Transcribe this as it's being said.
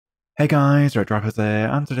Hey guys, R4GE VipeRzZ here,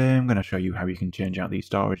 and today I'm going to show you how you can change out the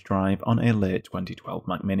storage drive on a late 2012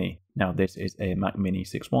 Mac Mini. Now this is a Mac Mini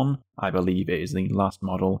 6.1, I believe it is the last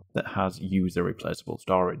model that has user replaceable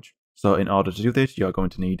storage. So in order to do this you're going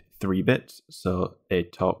to need 3 bits, so a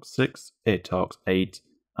Torx 6, a Torx 8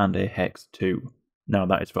 and a Hex 2. Now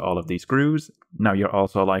that is for all of these screws. Now you're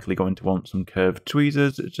also likely going to want some curved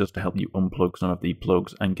tweezers just to help you unplug some of the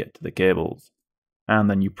plugs and get to the cables. And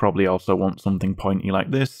then you probably also want something pointy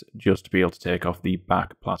like this, just to be able to take off the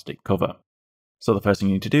back plastic cover. So the first thing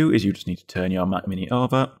you need to do is you just need to turn your Mac Mini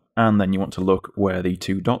over, and then you want to look where the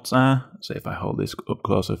 2 dots are. So if I hold this up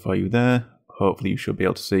closer for you there, hopefully you should be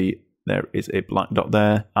able to see there is a black dot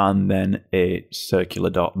there, and then a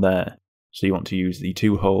circular dot there. So you want to use the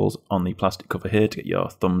 2 holes on the plastic cover here to get your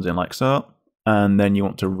thumbs in like so. And then you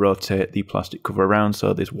want to rotate the plastic cover around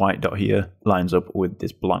so this white dot here lines up with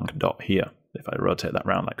this blank dot here. If I rotate that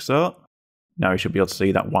round like so, now you should be able to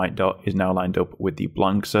see that white dot is now lined up with the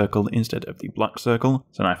blank circle instead of the black circle.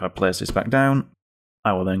 So now if I place this back down,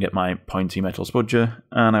 I will then get my pointy metal spudger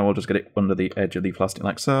and I will just get it under the edge of the plastic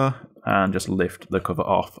like so and just lift the cover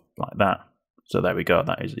off like that. So there we go,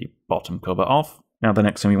 that is the bottom cover off. Now the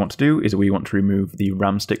next thing we want to do is we want to remove the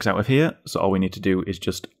RAM sticks out of here. So all we need to do is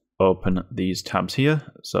just open these tabs here,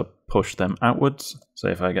 so push them outwards. So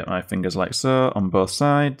if I get my fingers like so on both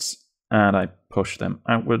sides, and I push them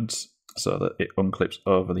outwards so that it unclips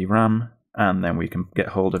over the RAM, and then we can get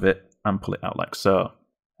hold of it and pull it out like so.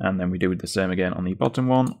 And then we do the same again on the bottom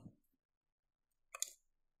one,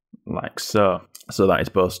 like so. So that is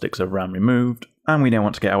both sticks of RAM removed. And we now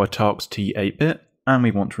want to get our Torx T8-bit, and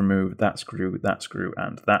we want to remove that screw,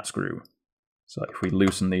 and that screw. So if we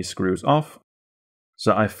loosen these screws off,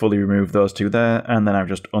 so I fully removed those 2 there, and then I've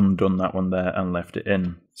just undone that one there and left it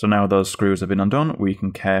in. So now those screws have been undone, we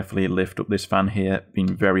can carefully lift up this fan here,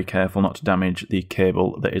 being very careful not to damage the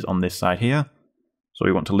cable that is on this side here. So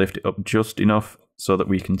we want to lift it up just enough so that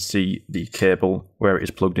we can see the cable where it is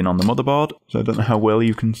plugged in on the motherboard. So I don't know how well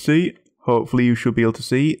you can see, hopefully you should be able to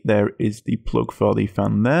see, there is the plug for the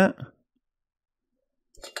fan there.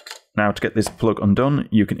 Now to get this plug undone,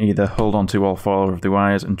 you can either hold on to all 4 of the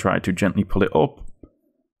wires and try to gently pull it up,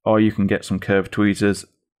 or you can get some curved tweezers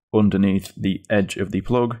underneath the edge of the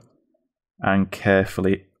plug and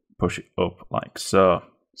carefully push it up like so.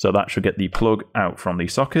 So that should get the plug out from the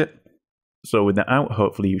socket. So with that out,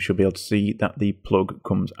 hopefully you should be able to see that the plug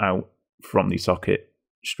comes out from the socket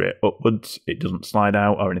straight upwards. It doesn't slide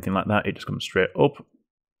out or anything like that, it just comes straight up.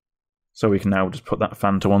 So we can now just put that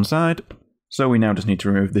fan to one side. So we now just need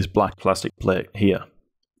to remove this black plastic plate here.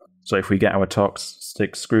 So if we get our Torx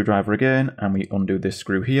 6 screwdriver again and we undo this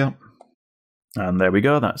screw here, and there we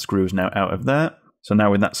go, that screw is now out of there. So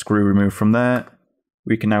now with that screw removed from there,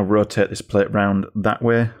 we can now rotate this plate round that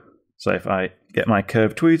way. So if I get my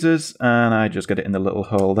curved tweezers and I just get it in the little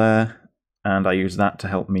hole there, and I use that to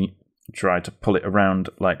help me try to pull it around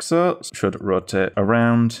like so, it should rotate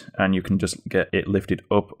around and you can just get it lifted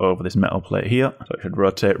up over this metal plate here. So it should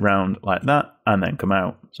rotate round like that and then come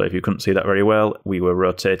out. So if you couldn't see that very well, we were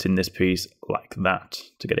rotating this piece like that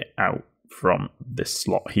to get it out from this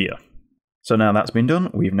slot here. So now that's been done,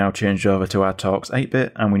 we've now changed over to our Torx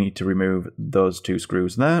 8-bit and we need to remove those 2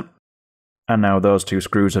 screws there. And now those 2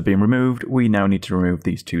 screws have been removed, we now need to remove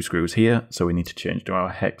these 2 screws here. So we need to change to our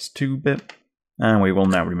Hex 2-bit. And we will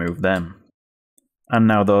now remove them. And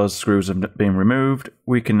now those screws have been removed,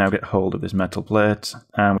 we can now get hold of this metal plate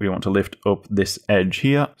and we want to lift up this edge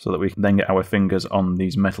here so that we can then get our fingers on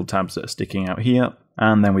these metal tabs that are sticking out here,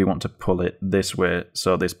 and then we want to pull it this way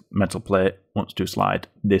so this metal plate wants to slide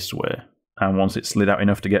this way. And once it's slid out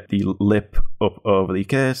enough to get the lip up over the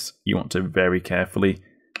case, you want to very carefully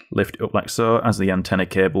lift it up like so as the antenna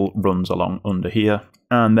cable runs along under here.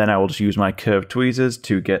 And then I will just use my curved tweezers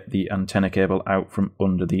to get the antenna cable out from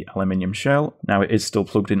under the aluminium shell. Now it is still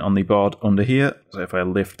plugged in on the board under here, so if I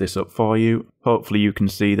lift this up for you, hopefully you can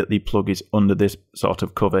see that the plug is under this sort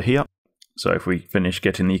of cover here. So if we finish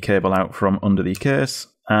getting the cable out from under the case,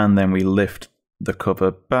 and then we lift the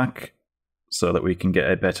cover back so that we can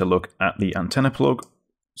get a better look at the antenna plug.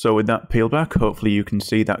 So with that peeled back, hopefully you can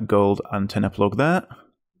see that gold antenna plug there.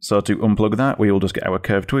 So to unplug that, we will just get our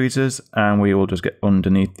curved tweezers and we will just get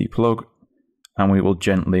underneath the plug and we will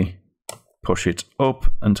gently push it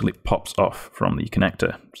up until it pops off from the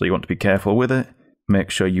connector. So you want to be careful with it. Make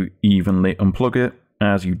sure you evenly unplug it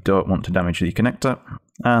as you don't want to damage the connector.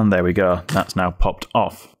 And there we go, that's now popped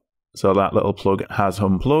off. So that little plug has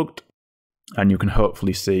unplugged and you can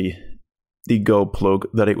hopefully see the gold plug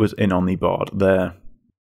that it was in on the board there.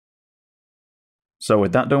 So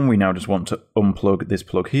with that done, we now just want to unplug this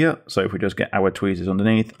plug here. So if we just get our tweezers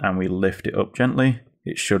underneath and we lift it up gently,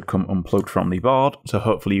 it should come unplugged from the board. So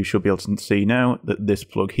hopefully you should be able to see now that this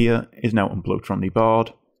plug here is now unplugged from the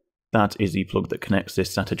board. That is the plug that connects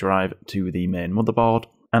this SATA drive to the main motherboard.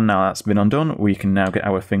 And now that's been undone, we can now get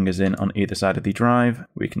our fingers in on either side of the drive.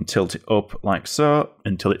 We can tilt it up like so,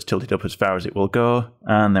 until it's tilted up as far as it will go,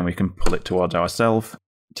 and then we can pull it towards ourselves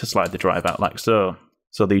to slide the drive out like so.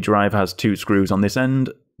 So the drive has 2 screws on this end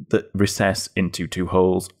that recess into 2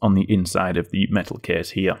 holes on the inside of the metal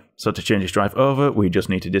case here. So to change this drive over, we just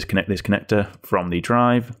need to disconnect this connector from the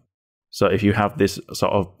drive. So if you have this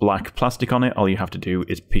sort of black plastic on it, all you have to do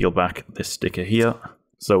is peel back this sticker here.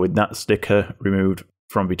 So with that sticker removed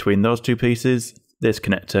from between those 2 pieces, this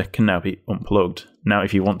connector can now be unplugged. Now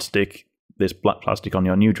if you want to stick this black plastic on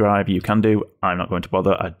your new drive, you can do. I'm not going to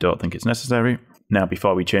bother, I don't think it's necessary. Now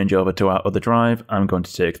before we change over to our other drive, I'm going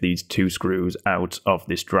to take these 2 screws out of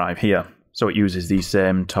this drive here. So it uses these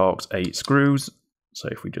same Torx 8 screws. So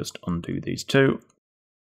if we just undo these 2.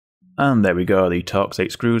 And there we go, the Torx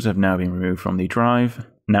 8 screws have now been removed from the drive.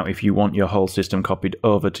 Now if you want your whole system copied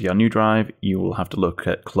over to your new drive, you will have to look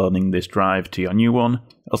at cloning this drive to your new one.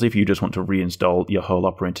 Else if you just want to reinstall your whole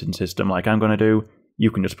operating system like I'm going to do, you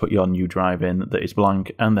can just put your new drive in that is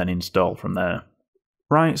blank and then install from there.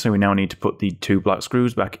 Right, so we now need to put the 2 black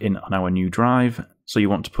screws back in on our new drive. So you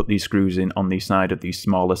want to put these screws in on the side of the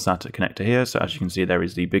smaller SATA connector here. So as you can see, there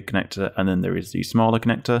is the big connector and then there is the smaller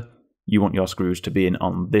connector. You want your screws to be in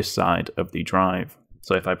on this side of the drive.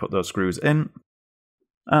 So if I put those screws in,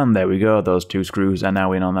 and there we go, those 2 screws are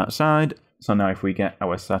now in on that side. So now if we get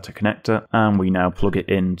our SATA connector and we now plug it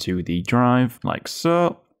into the drive like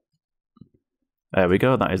so. There we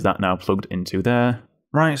go, that is that now plugged into there.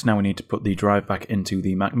 Right, so now we need to put the drive back into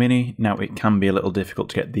the Mac Mini. Now it can be a little difficult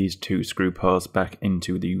to get these 2 screw posts back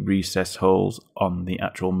into the recessed holes on the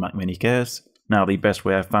actual Mac Mini case. Now the best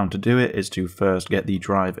way I've found to do it is to first get the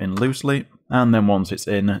drive in loosely, and then once it's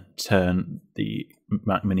in, turn the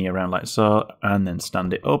Mac Mini around like so, and then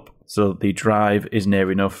stand it up, so the drive is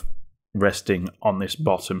near enough resting on this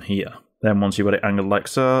bottom here. Then once you've got it angled like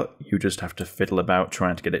so, you just have to fiddle about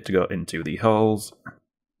trying to get it to go into the holes.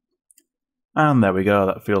 And there we go,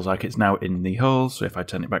 that feels like it's now in the holes, so if I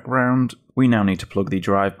turn it back round, we now need to plug the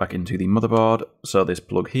drive back into the motherboard. So this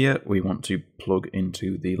plug here, we want to plug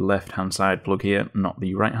into the left hand side plug here, not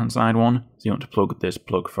the right hand side one. So you want to plug this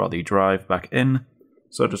plug for the drive back in.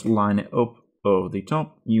 So just line it up over the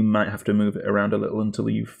top. You might have to move it around a little until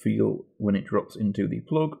you feel when it drops into the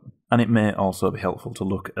plug. And it may also be helpful to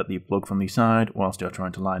look at the plug from the side whilst you're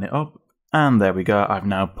trying to line it up. And there we go, I've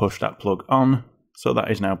now pushed that plug on. So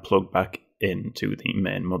that is now plugged back into the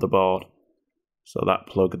main motherboard. So that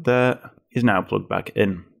plug there is now plugged back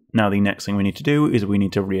in. Now the next thing we need to do is we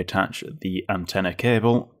need to reattach the antenna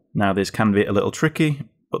cable. Now this can be a little tricky,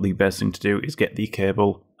 but the best thing to do is get the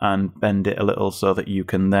cable and bend it a little so that you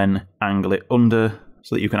can then angle it under,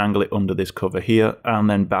 this cover here, and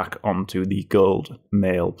then back onto the gold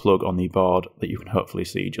male plug on the board that you can hopefully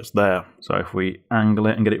see just there. So if we angle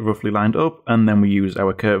it and get it roughly lined up, and then we use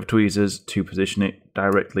our curved tweezers to position it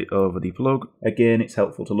directly over the plug. Again, it's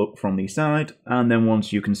helpful to look from the side, and then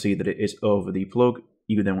once you can see that it is over the plug,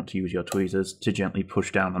 you then want to use your tweezers to gently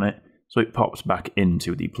push down on it so it pops back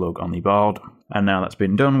into the plug on the board. And now that's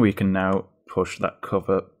been done, we can now push that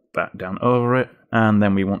cover back down over it, and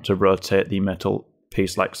then we want to rotate the metal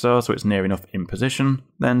piece like so it's near enough in position.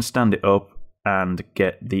 Then stand it up and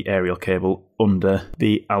get the aerial cable under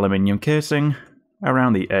the aluminium casing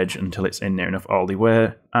around the edge until it's in near enough all the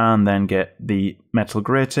way, and then get the metal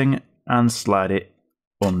grating and slide it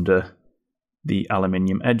under the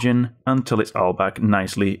aluminium edging until it's all back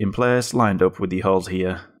nicely in place, lined up with the holes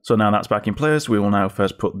here. So now that's back in place, we will now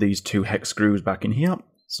first put these 2 hex screws back in here.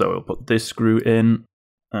 So we'll put this screw in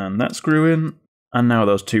and that screw in. And now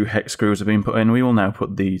those 2 hex screws have been put in, we will now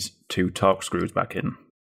put these 2 Torx screws back in.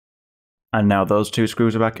 And now those 2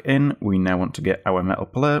 screws are back in, we now want to get our metal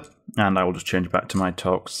plate, and I will just change back to my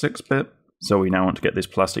Torx 6-bit. So we now want to get this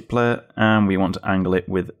plastic plate, and we want to angle it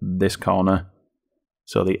with this corner.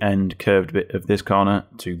 So the end curved bit of this corner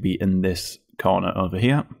to be in this corner over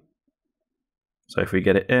here. So if we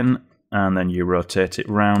get it in, and then you rotate it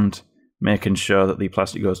round, making sure that the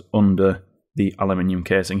plastic goes under the aluminium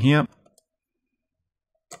casing here.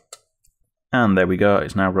 And there we go,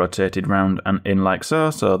 it's now rotated round and in like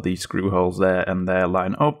so the screw holes there and there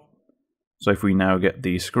line up. So if we now get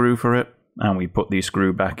the screw for it, and we put the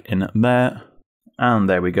screw back in there, and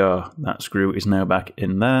there we go, that screw is now back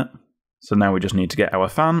in there. So now we just need to get our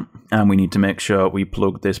fan, and we need to make sure we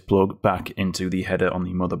plug this plug back into the header on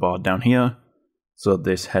the motherboard down here. So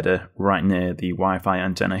this header right near the Wi-Fi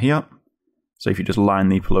antenna here. So if you just line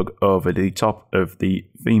the plug over the top of the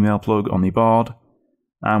female plug on the board,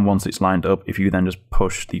 And once it's lined up, if you then just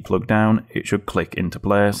push the plug down, it should click into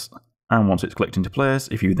place. And once it's clicked into place,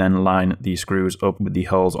 if you then line the screws up with the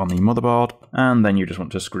holes on the motherboard, and then you just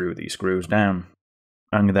want to screw these screws down.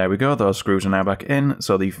 And there we go, those screws are now back in,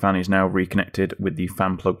 so the fan is now reconnected with the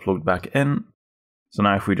fan plug plugged back in. So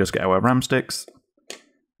now if we just get our RAM sticks,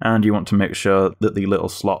 and you want to make sure that the little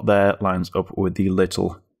slot there lines up with the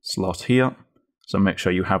little slot here. So make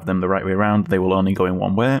sure you have them the right way around, they will only go in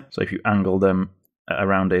one way. So if you angle them at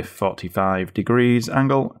around a 45 degrees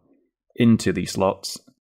angle into the slots,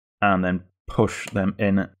 and then push them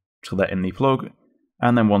in till they're in the plug.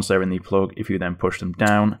 And then once they're in the plug, if you then push them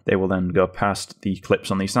down, they will then go past the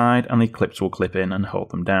clips on the side, and the clips will clip in and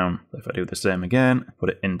hold them down. So if I do the same again, put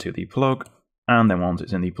it into the plug, and then once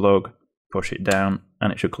it's in the plug, push it down,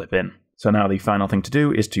 and it should clip in. So now the final thing to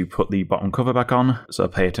do is to put the bottom cover back on, so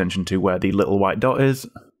pay attention to where the little white dot is.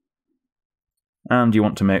 And you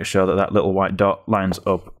want to make sure that that little white dot lines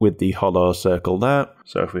up with the hollow circle there.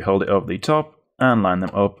 So if we hold it over the top, and line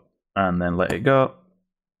them up, and then let it go,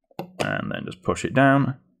 and then just push it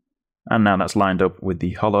down, and now that's lined up with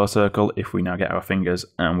the hollow circle. If we now get our fingers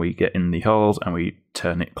and we get in the holes and we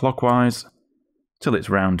turn it clockwise till it's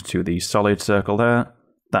round to the solid circle there,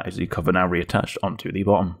 that is the cover now reattached onto the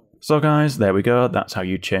bottom. So guys, there we go, that's how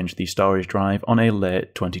you change the storage drive on a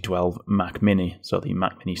late 2012 Mac Mini, so the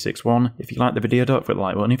Mac Mini 6.1. If you liked the video, don't forget the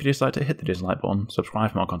like button. If you dislike it, hit the dislike button,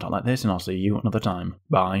 subscribe for more content like this, and I'll see you another time.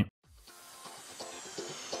 Bye.